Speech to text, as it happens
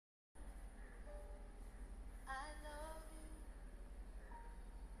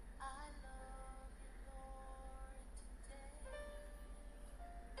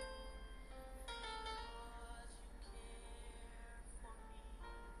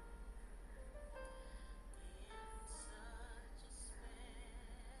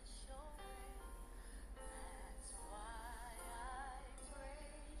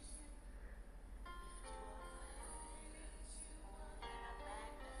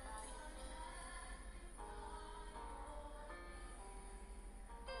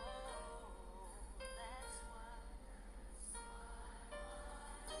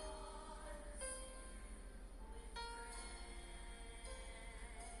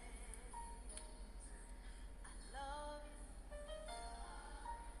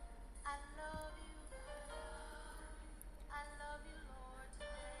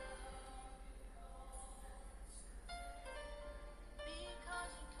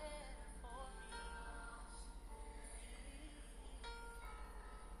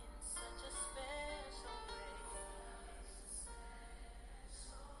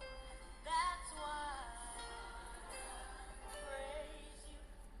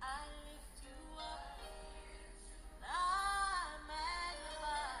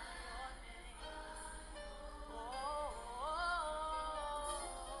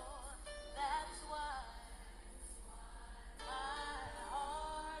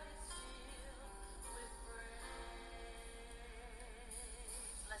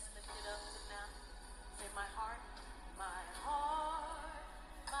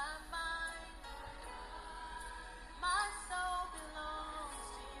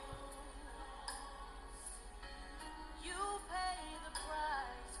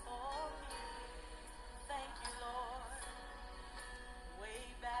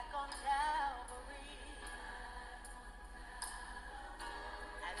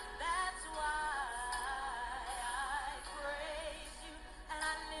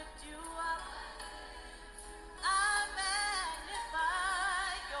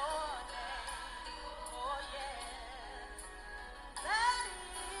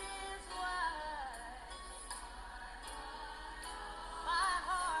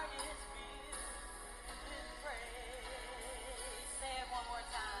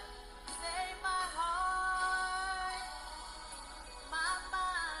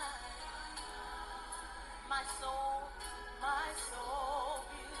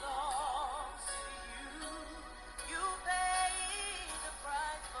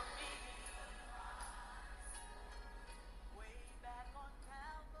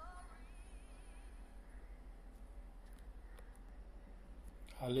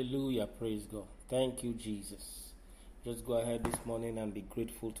Hallelujah. Praise God. Thank you, Jesus. Just go ahead this morning and be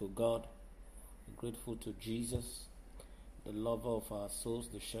grateful to God, be grateful to Jesus, the lover of our souls,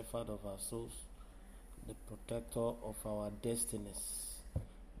 the shepherd of our souls, the protector of our destinies,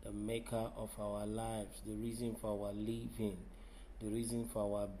 the maker of our lives, the reason for our living, the reason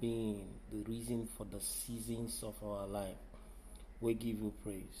for our being, the reason for the seasons of our life. We give you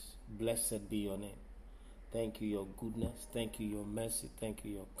praise. Blessed be your name. Thank you, your goodness. Thank you, your mercy. Thank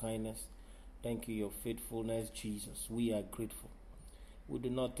you, your kindness. Thank you, your faithfulness, Jesus. We are grateful. We do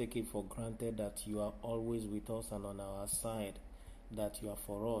not take it for granted that you are always with us and on our side, that you are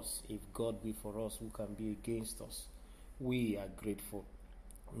for us. If God be for us, who can be against us? We are grateful.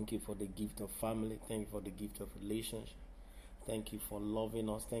 Thank you for the gift of family. Thank you for the gift of relationship. Thank you for loving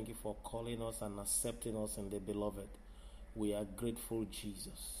us. Thank you for calling us and accepting us in the beloved. We are grateful,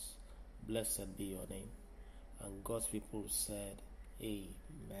 Jesus. Blessed be your name. And God's people said,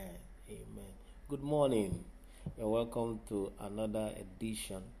 Amen. Amen. Good morning. You're welcome to another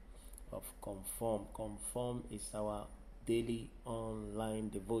edition of Conform. Conform is our daily online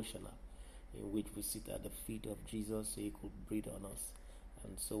devotional in which we sit at the feet of Jesus so he could breathe on us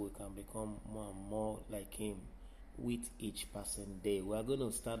and so we can become more and more like him with each passing day. We are going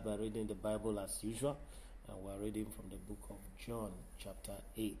to start by reading the Bible as usual, and we are reading from the book of John chapter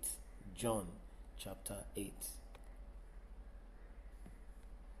 8. John chapter 8.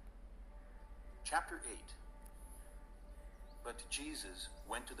 Chapter 8. But Jesus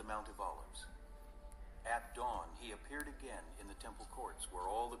went to the Mount of Olives. At dawn he appeared again in the temple courts where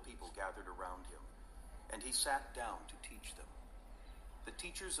all the people gathered around him, and he sat down to teach them. The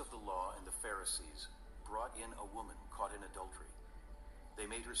teachers of the law and the Pharisees brought in a woman caught in adultery. They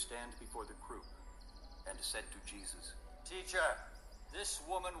made her stand before the group and said to Jesus, "Teacher, this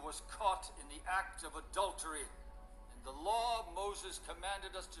woman was caught in the act of adultery. In the law, Moses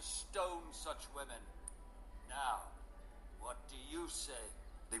commanded us to stone such women. Now, what do you say?"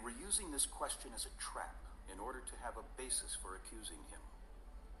 They were using this question as a trap in order to have a basis for accusing him.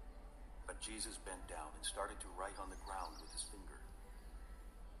 But Jesus bent down and started to write on the ground with his finger.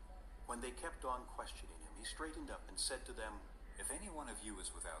 When they kept on questioning him, he straightened up and said to them, "If any one of you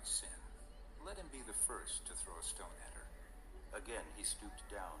is without sin, let him be the first to throw a stone at her." Again he stooped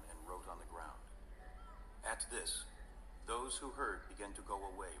down and wrote on the ground. At this, those who heard began to go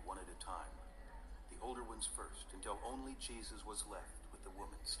away one at a time, the older ones first, until only Jesus was left with the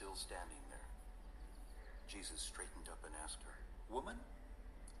woman still standing there. Jesus straightened up and asked her, "Woman,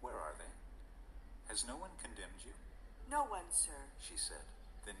 where are they? Has no one condemned you?" "No one, sir," she said.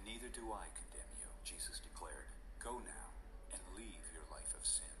 "Then neither do I condemn you," Jesus declared. "Go now and leave your life of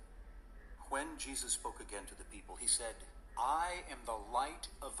sin." When Jesus spoke again to the people, he said, "I am the light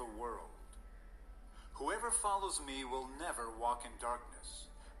of the world. Whoever follows me will never walk in darkness,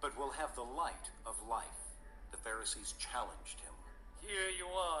 but will have the light of life." The Pharisees challenged him. "Here you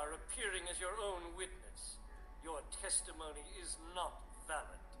are, appearing as your own witness. Your testimony is not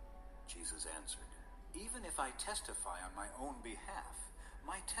valid." Jesus answered, "Even if I testify on my own behalf,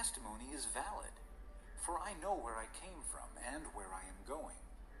 my testimony is valid, for I know where I came from and where I am going.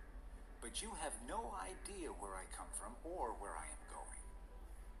 But you have no idea where I come from or where I am going.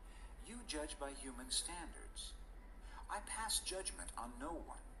 You judge by human standards. I pass judgment on no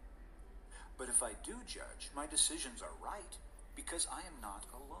one. But if I do judge, my decisions are right, because I am not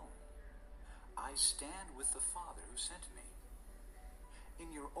alone. I stand with the Father who sent me.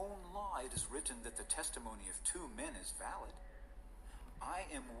 In your own law it is written that the testimony of two men is valid. I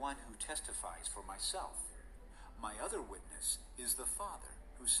am one who testifies for myself. My other witness is the Father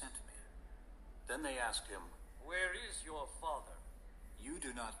who sent me." Then they asked him, "Where is your father?" "You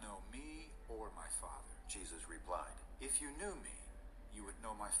do not know me or my Father." Jesus replied. "If you knew me, you would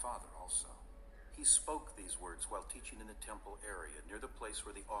know my Father also." He spoke these words while teaching in the temple area near the place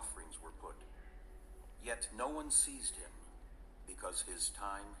where the offerings were put. Yet no one seized him, because his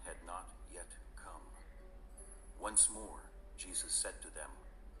time had not yet come. Once more, Jesus said to them,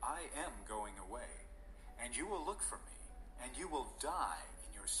 "I am going away, and you will look for me, and you will die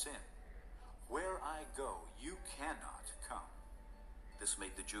in your sin. Where I go, you cannot come." This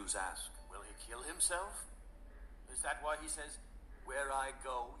made the Jews ask, Will he kill himself? Is that why he says, "Where I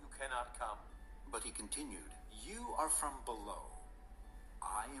go, you cannot come"? but he continued, "You are from below.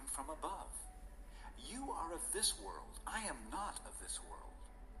 I am from above. You are of this world. I am not of this world.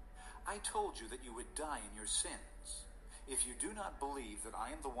 I told you that you would die in your sins. If you do not believe that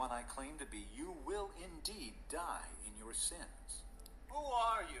I am the one I claim to be, you will indeed die in your sins." Who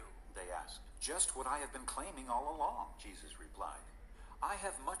are you? they asked. "Just what I have been claiming all along," Jesus replied. "I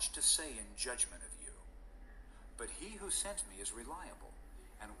have much to say in judgment of you. But he who sent me is reliable,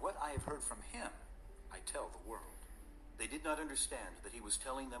 and what I have heard from him, I tell the world." They did not understand that he was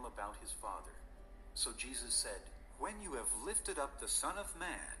telling them about his Father. So Jesus said, "When you have lifted up the Son of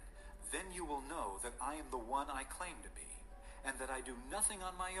Man, then you will know that I am the one I claim to be, and that I do nothing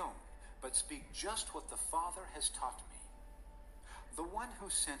on my own, but speak just what the Father has taught me. The one who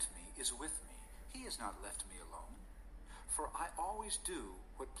sent me is with me. He has not left me alone, for I always do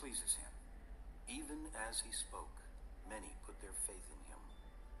what pleases him." Even as he spoke, many put their faith in him.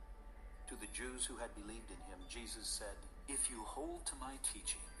 To the Jews who had believed in him, Jesus said, "If you hold to my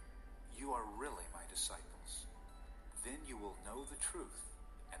teaching, you are really my disciples. Then you will know the truth,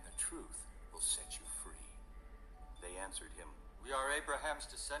 and the truth will set you free." They answered him, We are Abraham's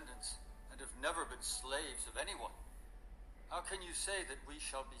descendants and have never been slaves of anyone. How can you say that we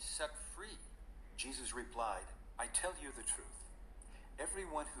shall be set free? Jesus replied, "I tell you the truth.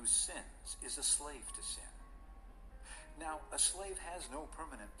 Everyone who sins is a slave to sin. Now, a slave has no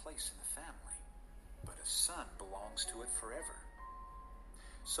permanent place in the family, but a son belongs to it forever.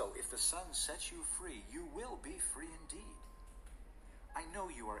 So if the Son sets you free, you will be free indeed. I know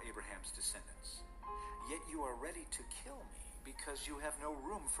you are Abraham's descendants, yet you are ready to kill me because you have no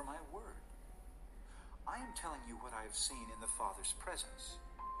room for my word. I am telling you what I have seen in the Father's presence,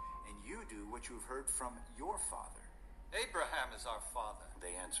 and you do what you have heard from your father." Abraham is our father.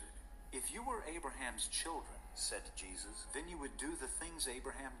 They answered. "If you were Abraham's children," Said Jesus, "then you would do the things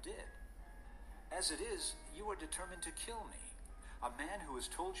Abraham did. As it is, you are determined to kill me, a man who has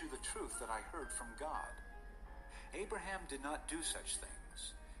told you the truth that I heard from God. Abraham did not do such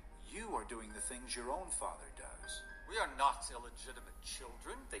things. You are doing the things your own father does." We are not illegitimate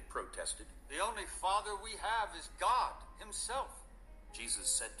children. they protested. The only father we have is God himself.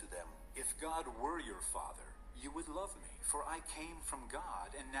 Jesus said to them, "If God were your father, you would love me, for I came from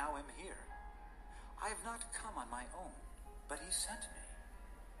God and now am here. I have not come on my own, but he sent me.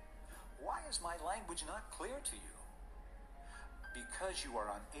 Why is my language not clear to you? Because you are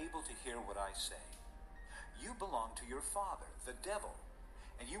unable to hear what I say. You belong to your father, the devil,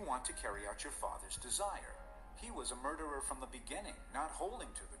 and you want to carry out your father's desire. He was a murderer from the beginning, not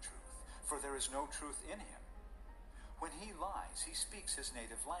holding to the truth, for there is no truth in him. When he lies, he speaks his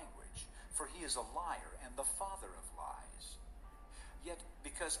native language, for he is a liar and the father of lies. Yet,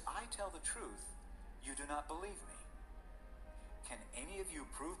 because I tell the truth, you do not believe me. Can any of you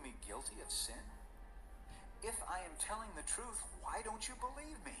prove me guilty of sin? If I am telling the truth, why don't you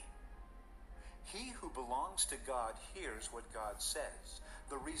believe me? He who belongs to God hears what God says.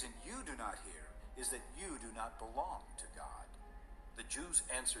 The reason you do not hear is that you do not belong to God." The Jews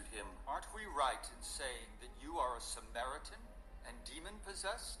answered him, Aren't we right in saying that you are a Samaritan and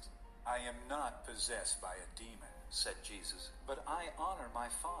demon-possessed? "I am not possessed by a demon," said Jesus. "but I honor my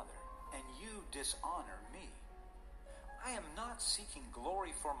Father, and you dishonor me. I am not seeking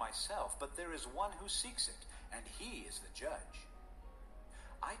glory for myself, but there is one who seeks it, and he is the judge.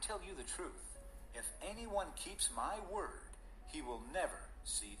 I tell you the truth, if anyone keeps my word, he will never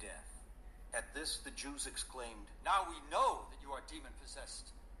see death." At this the Jews exclaimed, Now we know that you are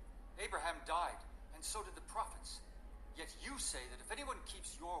demon-possessed. Abraham died, and so did the prophets. Yet you say that if anyone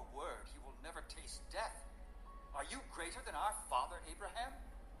keeps your word, he will never taste death. Are you greater than our father Abraham?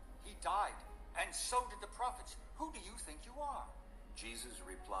 He died, and so did the prophets. Who do you think you are? Jesus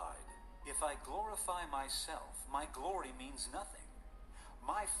replied, "If I glorify myself, my glory means nothing.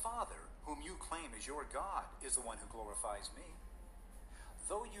 My Father, whom you claim is your God, is the one who glorifies me.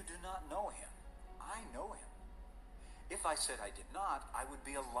 Though you do not know him, I know him. If I said I did not, I would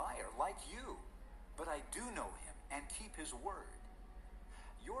be a liar like you. But I do know him and keep his word.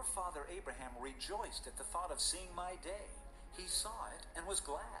 Your father Abraham rejoiced at the thought of seeing my day. He saw it and was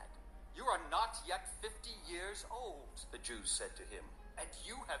glad." You are not yet 50 years old, the Jews said to him. and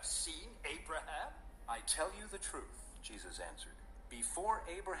you have seen Abraham? "I tell you the truth. Jesus answered, Before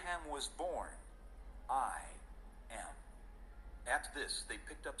Abraham was born, I am." At this they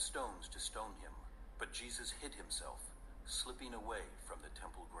picked up stones to stone him, but Jesus hid himself, slipping away from the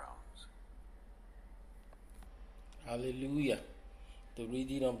temple grounds. Hallelujah. The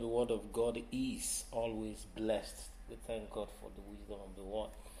reading of the word of God is always blessed. We thank God for the wisdom of the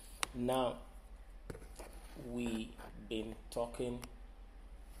word. Now, we've been talking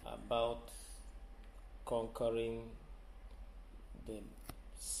about conquering the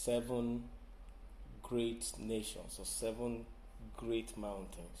 7 great nations or 7 great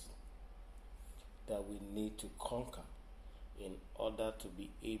mountains that we need to conquer in order to be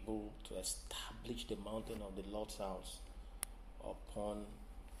able to establish the mountain of the Lord's house upon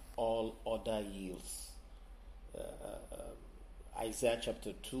all other hills. Isaiah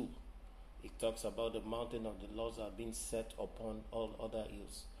chapter 2 It talks about the mountain of the Lord are being set upon all other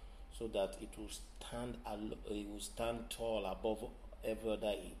hills, so that it will stand tall above every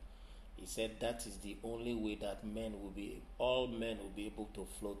other hill. He said that is the only way that all men will be able to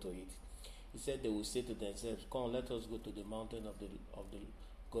flow to it. He said they will say to themselves, "Come, let us go to the mountain of the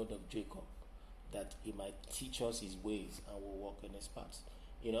God of Jacob, that he might teach us his ways and we'll walk in his paths."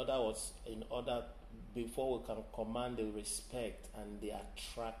 In other words, before we can command the respect and the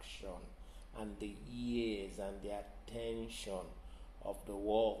attraction and the ears and the attention of the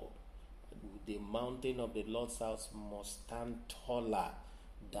world, the mountain of the Lord's house must stand taller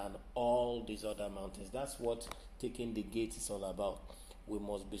than all these other mountains. That's what taking the gate is all about. We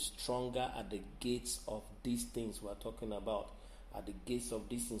must be stronger at the gates of these things we're talking about, at the gates of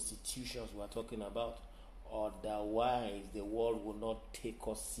these institutions we're talking about. Otherwise, the world will not take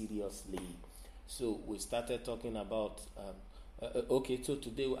us seriously. So we started talking about so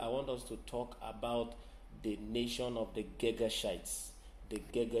today I want us to talk about the nation of the Girgashites. The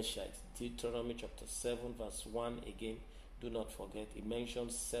Girgashites. Deuteronomy chapter 7 verse 1 again. Do not forget, it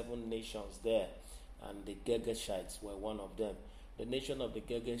mentions 7 nations there, and the Girgashites were one of them. The nation of the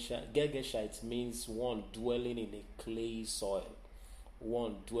Girgashites means one dwelling in a clay soil.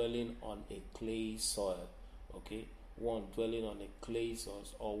 One dwelling on a clay soil. Okay? One dwelling on a clay soil,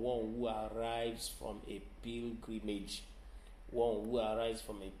 or one who arrives from a pilgrimage. One who arrives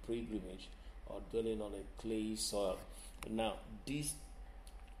from a pilgrimage or dwelling on a clay soil. Now, this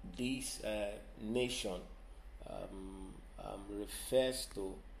nation refers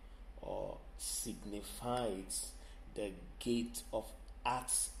to or signifies the gate of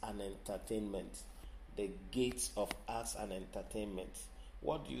arts and entertainment. The gates of arts and entertainment.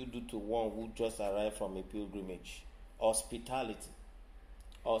 What do you do to one who just arrived from a pilgrimage? Hospitality,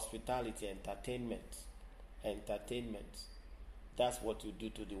 entertainment. That's what you do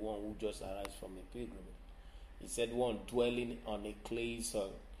to the one who just arrives from a pilgrimage. He said one dwelling on a clay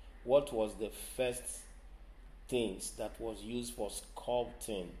soil. What was the first things that was used for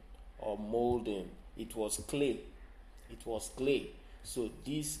sculpting or molding? It was clay. So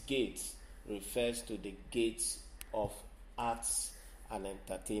these gates refers to the gates of arts and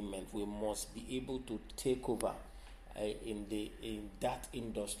entertainment. We must be able to take over in that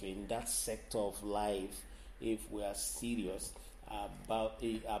industry, in that sector of life, if we are serious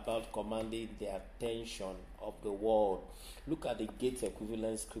about commanding the attention of the world. Look at the gate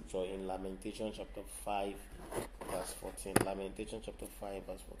equivalent scripture in Lamentation chapter 5 verse 14. Lamentation chapter 5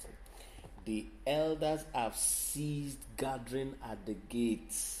 verse 14. The elders have ceased gathering at the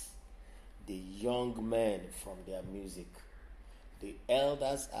gates, the young men from their music. The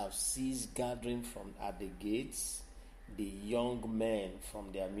elders have ceased gathering at the gates, the young men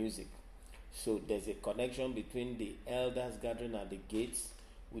from their music. So there's a connection between the elders gathering at the gates,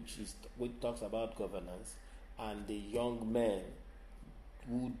 which talks about governance, and the young men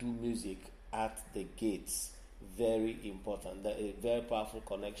who do music at the gates. Very important. There is a very powerful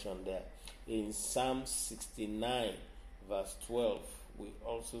connection there. In Psalm 69 verse 12, we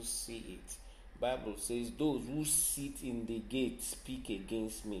also see it. Bible says, "Those who sit in the gate speak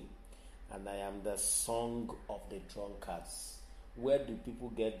against me, and I am the song of the drunkards." Where do people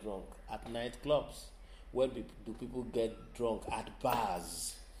get drunk? At nightclubs. Where do people get drunk? At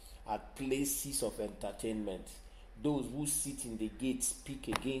bars, at places of entertainment. Those who sit in the gate speak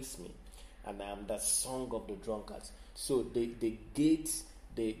against me, and I am the song of the drunkards. So the gates,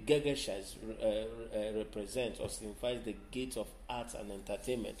 the Girgashites represents or signifies the gates of arts and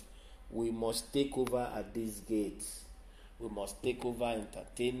entertainment. We must take over at these gates. We must take over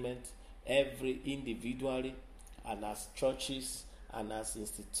entertainment, every individually, and as churches and as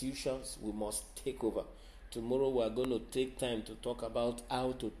institutions. We must take over. Tomorrow we are going to take time to talk about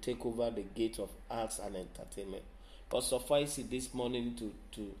how to take over the gates of arts and entertainment. But suffice it this morning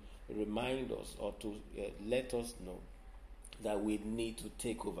to remind us or to let us know that we need to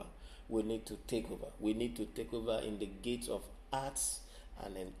take over. We need to take over. We need to take over in the gates of arts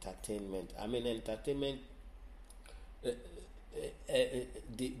and entertainment. I mean, entertainment,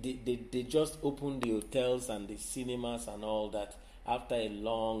 they just opened the hotels and the cinemas and all that after a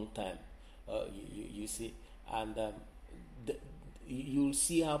long time. You see, and you'll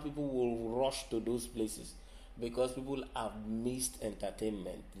see how people will rush to those places because people have missed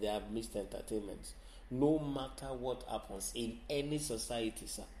entertainment. They have missed entertainment. No matter what happens in any society,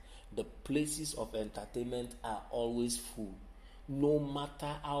 sir, the places of entertainment are always full. No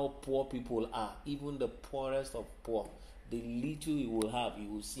matter how poor people are, even the poorest of poor, the little he will have, you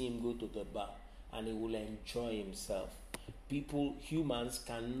will see him go to the bar and he will enjoy himself. Humans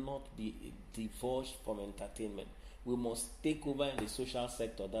cannot be divorced from entertainment. We must take over in the social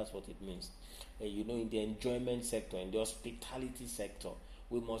sector. That's what it means. In the enjoyment sector, in the hospitality sector,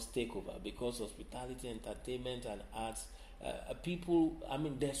 we must take over, because hospitality, entertainment, and arts, people,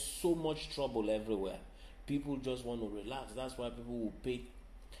 there's so much trouble everywhere. People just want to relax. That's why people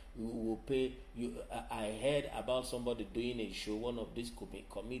will pay. I heard about somebody doing a show, one of these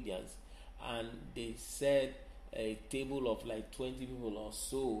comedians, and they said a table of like 20 people or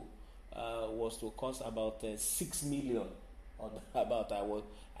so was to cost about 6 million.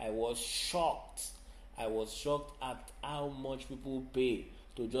 I was shocked. I was shocked at how much people pay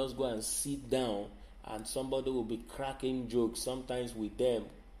to just go and sit down, and somebody will be cracking jokes, sometimes with them,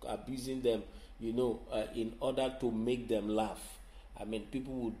 abusing them, in order to make them laugh.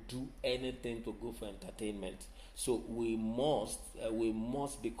 People will do anything to go for entertainment. So we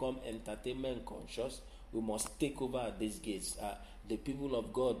must become entertainment conscious. We must take over at these gates. The people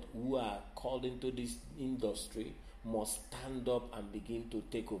of God who are called into this industry must stand up and begin to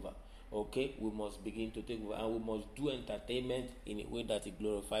take over. Okay, we must begin to take over, and we must do entertainment in a way that it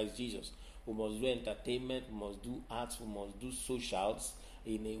glorifies Jesus. We must do entertainment, we must do arts, we must do socials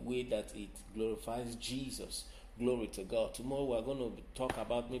in a way that it glorifies Jesus. Glory to God. Tomorrow we're going to talk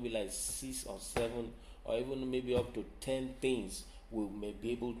about maybe like 6 or 7 or even maybe up to 10 things we may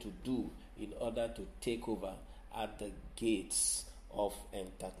be able to do in order to take over at the gates of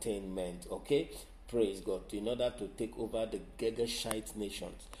entertainment. Okay? Praise God. In order to take over the Gegeshite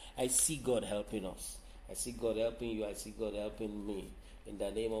nations. I see God helping us. I see God helping you. I see God helping me. In the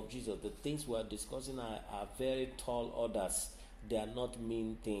name of Jesus. The things we are discussing are very tall orders. They are not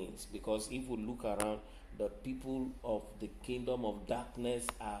mean things. Because if we look around, the people of the kingdom of darkness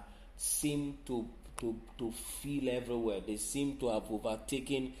seem to feel everywhere. They seem to have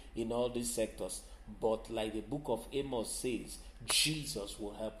overtaken in all these sectors. But like the book of Amos says, Jesus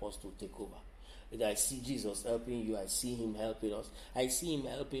will help us to take over. I see Jesus helping you. I see him helping us. I see him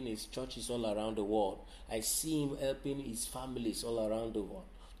helping his churches all around the world. I see him helping his families all around the world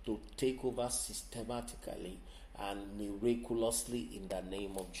to take over systematically and miraculously in the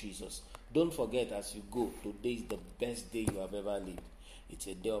name of Jesus. Don't forget, as you go, today is the best day you have ever lived. It's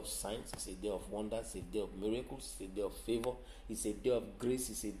a day of signs, it's a day of wonders, it's a day of miracles, it's a day of favor, it's a day of grace,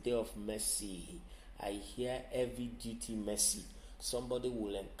 it's a day of mercy. I hear every duty mercy. Somebody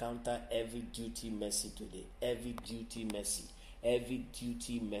will encounter every duty mercy today. Every duty mercy. Every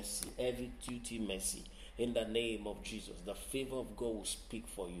duty mercy. Every duty mercy. In the name of Jesus. The favor of God will speak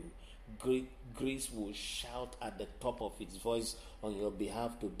for you. Great grace will shout at the top of its voice on your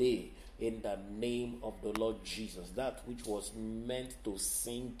behalf today. In the name of the Lord Jesus. That which was meant to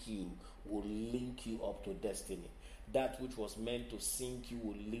sink you will link you up to destiny. That which was meant to sink you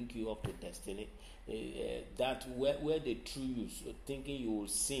will link you up to destiny. That where they threw you thinking you will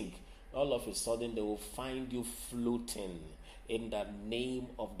sink, all of a sudden they will find you floating in the name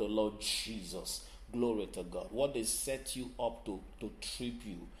of the Lord Jesus. Glory to God. What they set you up to trip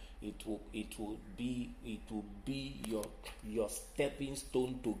you, it will be your stepping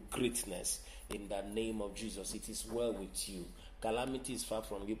stone to greatness in the name of Jesus. It is well with you. Calamity is far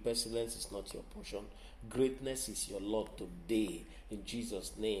from you. Pestilence is not your portion. Greatness is your lot today in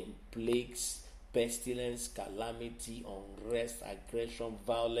Jesus' name. Plagues, pestilence, calamity, unrest, aggression,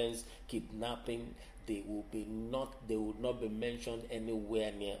 violence, kidnapping, they will not be mentioned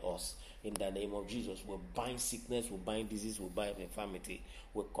anywhere near us. In the name of Jesus, we bind sickness, we bind disease, we bind infirmity.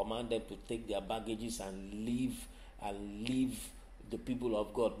 We command them to take their baggages and leave the people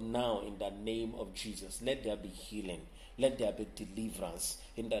of God now in the name of Jesus. Let there be healing. Let there be deliverance.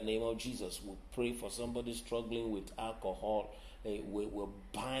 In the name of Jesus, we pray for somebody struggling with alcohol. We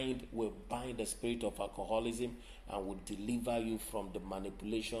bind the spirit of alcoholism and will deliver you from the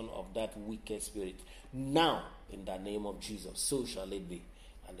manipulation of that wicked spirit. Now, in the name of Jesus, so shall it be.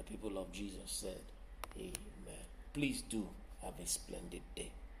 And the people of Jesus said, Amen. Please do have a splendid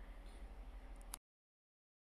day.